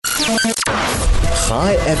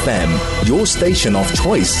Chai FM, your station of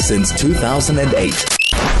choice since 2008.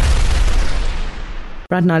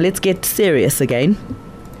 Right now, let's get serious again,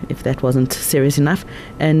 if that wasn't serious enough.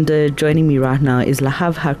 And joining me right now is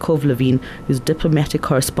Lahav Harkov Levine, who's diplomatic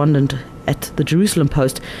correspondent at the Jerusalem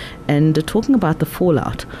Post, and talking about the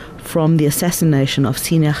fallout from the assassination of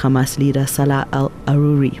senior Hamas leader Salah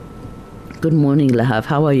Al-Arouri. Good morning, Lahav.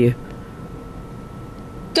 How are you?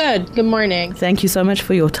 Good morning. Thank you so much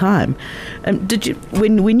for your time. Did you,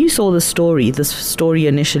 when you saw this story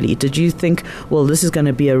initially, did you think, well, this is going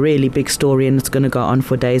to be a really big story and it's going to go on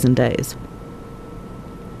for days and days?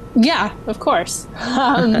 Yeah, of course.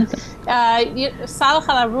 Salah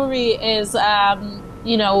Al-Arouri is,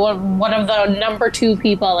 one of the number 2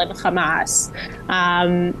 people in Hamas.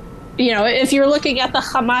 If you're looking at the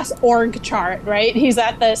Hamas org chart, right, he's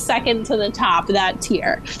at the second to the top, that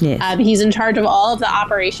tier. Yes. He's in charge of all of the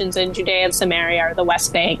operations in Judea and Samaria, or the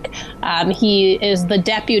West Bank. He is the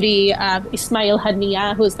deputy of Ismail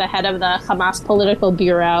Haniyeh, who's the head of the Hamas political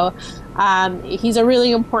bureau. He's a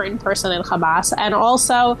really important person in Hamas. And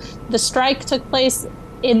also, the strike took place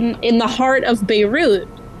in the heart of Beirut,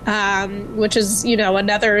 which is,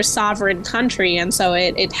 another sovereign country. And so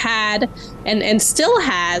it had and still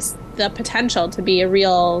has the potential to be a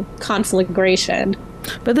real conflagration.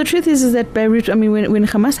 But the truth is that Beirut, when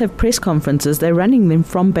Hamas have press conferences, they're running them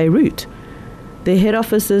from Beirut. Their head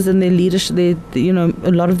offices and their leadership, a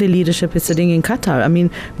lot of their leadership is sitting in Qatar.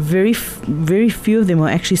 Very few of them are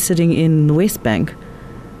actually sitting in the West Bank.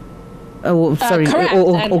 Correct.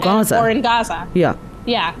 Or Gaza. Or in Gaza. Yeah.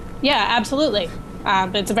 Yeah, absolutely.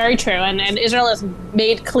 It's very true. And Israel has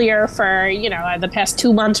made clear for, the past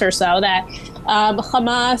 2 months or so that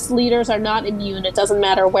Hamas leaders are not immune. It doesn't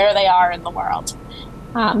matter where they are in the world.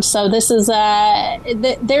 So this is,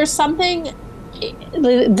 there's something,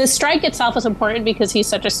 the strike itself is important because he's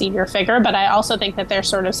such a senior figure, but I also think that there's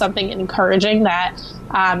sort of something encouraging that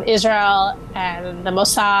Israel and the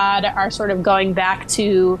Mossad are sort of going back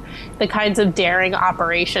to the kinds of daring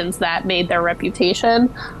operations that made their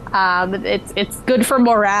reputation. It's good for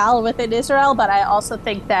morale within Israel, but I also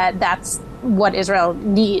think that that's what Israel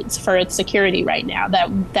needs for its security right now.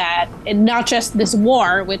 That and not just this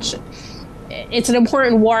war, which it's an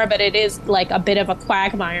important war, but it is like a bit of a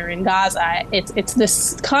quagmire in Gaza. It's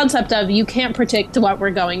this concept of you can't predict what we're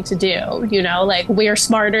going to do. Like we're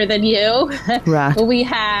smarter than you. Right. We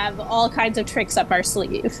have all kinds of tricks up our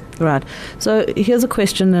sleeve. Right. So here's a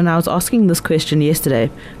question, and I was asking this question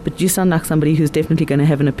yesterday, but you sound like somebody who's definitely going to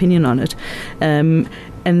have an opinion on it. And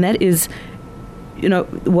that is,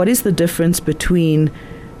 what is the difference between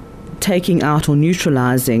taking out or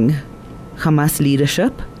neutralizing Hamas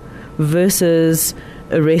leadership versus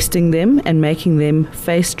arresting them and making them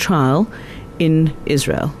face trial in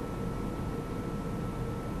Israel?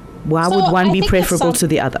 Why would one be preferable to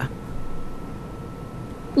the other?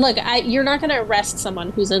 Look, you're not going to arrest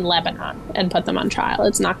someone who's in Lebanon and put them on trial.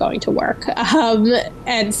 It's not going to work.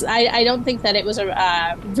 And I don't think that it was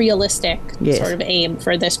a realistic sort of aim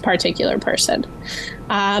for this particular person.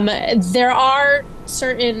 There are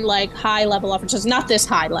certain high level officers, not this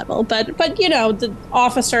high level, but the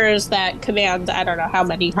officers that command, I don't know how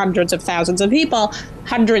many hundreds or thousands of people,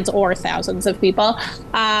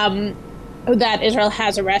 that Israel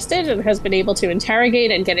has arrested and has been able to interrogate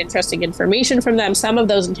and get interesting information from them. Some of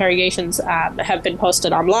those interrogations have been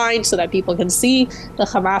posted online so that people can see the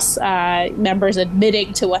Hamas members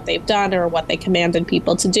admitting to what they've done or what they commanded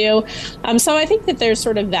people to do. So I think that there's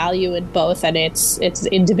sort of value in both, and it's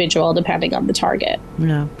individual depending on the target.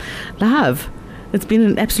 Yeah. Lahav, it's been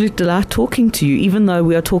an absolute delight talking to you, even though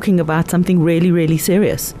we are talking about something really, really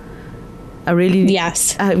serious.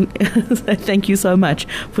 Yes. Thank you so much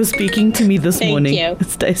for speaking to me this morning. Thank you.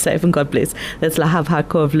 Stay safe and God bless. That's Lahav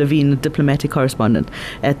Harkov Levine, diplomatic correspondent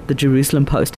at the Jerusalem Post.